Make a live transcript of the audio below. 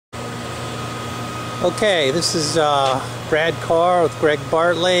Okay, this is Brad Carr with Greg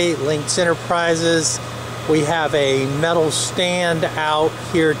Bartley, Lynx Enterprises. We have a metal stand out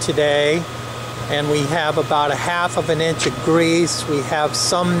here today, and we have about 1/2 of an inch of grease. We have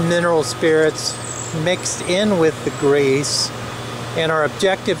some mineral spirits mixed in with the grease, and our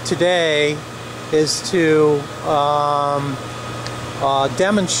objective today is to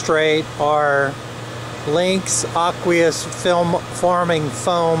demonstrate our Lynx Aqueous film forming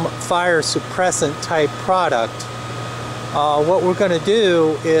foam fire suppressant type product. What we're going to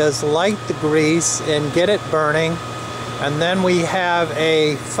do is light the grease and get it burning, and then we have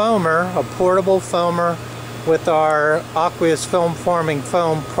a foamer, a portable foamer with our Aqueous film forming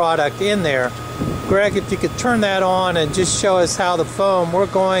foam product in there. Greg, if you could turn that on and just show us how the foam, we're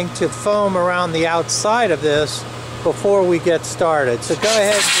going to foam around the outside of this before we get started. So go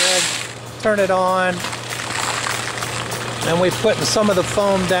ahead, Greg. Turn it on, and we're putting some of the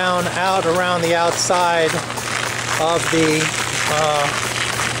foam down out around the outside of the,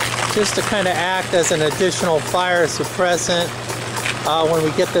 just to kind of act as an additional fire suppressant when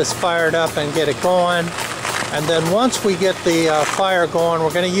we get this fired up and get it going. And then once we get the fire going, we're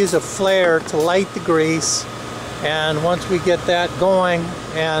going to use a flare to light the grease. And once we get that going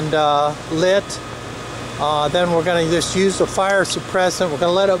and lit, then we're going to just use the fire suppressant. We're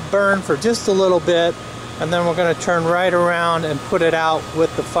going to let it burn for just a little bit, and then we're going to turn right around and put it out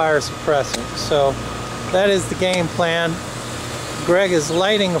with the fire suppressant. So that is the game plan. Greg is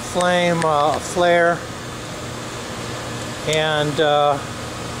lighting a flame, a flare, and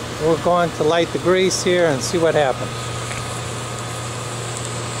we're going to light the grease here and see what happens.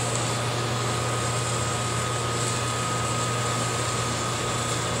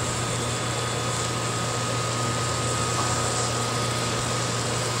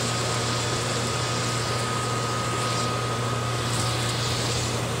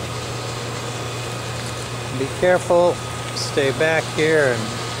 Be careful, stay back here and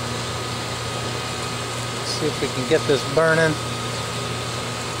see if we can get this burning.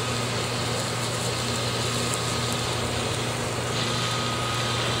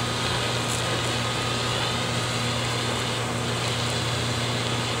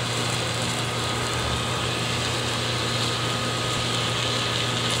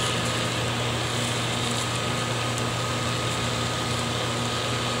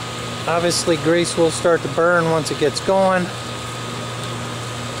 Obviously, grease will start to burn once it gets going.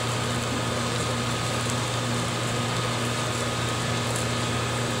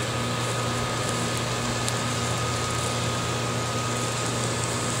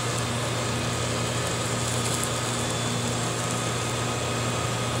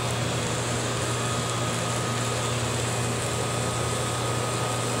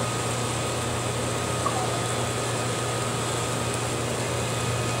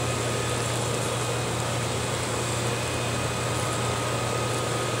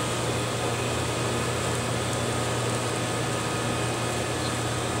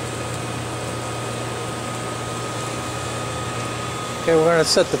 Okay, we're going to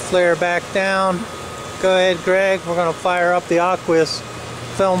set the flare back down. Go ahead, Greg. We're going to fire up the Aqueous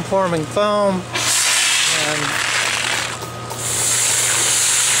film forming foam and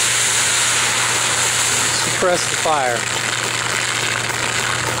suppress the fire.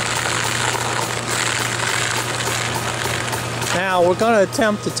 Now we're going to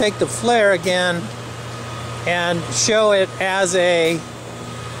attempt to take the flare again and show it as a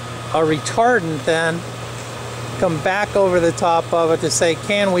retardant, then come back over the top of it to say,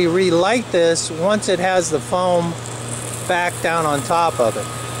 can we relight this once it has the foam back down on top of it?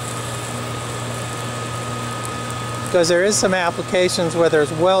 Because there is some applications where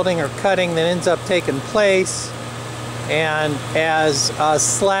there's welding or cutting that ends up taking place, and as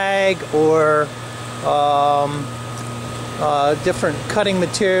slag or different cutting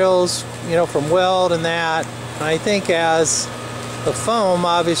materials, you know, from weld and that, I think as the foam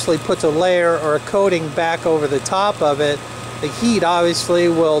obviously puts a layer or a coating back over the top of it, the heat obviously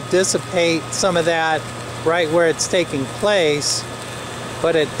will dissipate some of that right where it's taking place,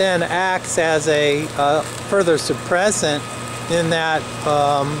 but it then acts as a further suppressant in that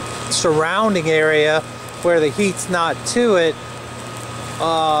surrounding area where the heat's not to it,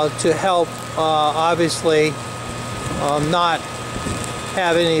 to help obviously not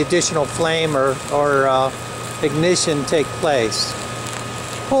have any additional flame or ignition take place.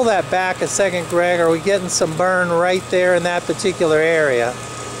 Pull that back a second, Greg. Are we getting some burn right there in that particular area?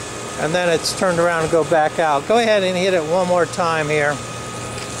 And then it's turned around and go back out. Go ahead and hit it one more time here.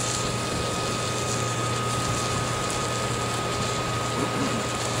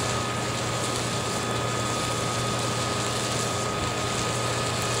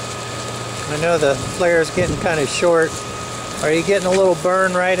 I know the flare is getting kind of short. Are you getting a little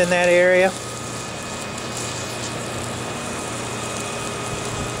burn right in that area?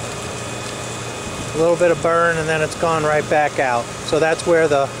 A little bit of burn, and then it's gone right back out. So that's where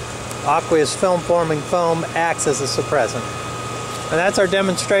the Aqueous film forming foam acts as a suppressant. And that's our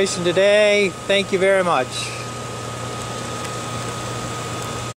demonstration today. Thank you very much.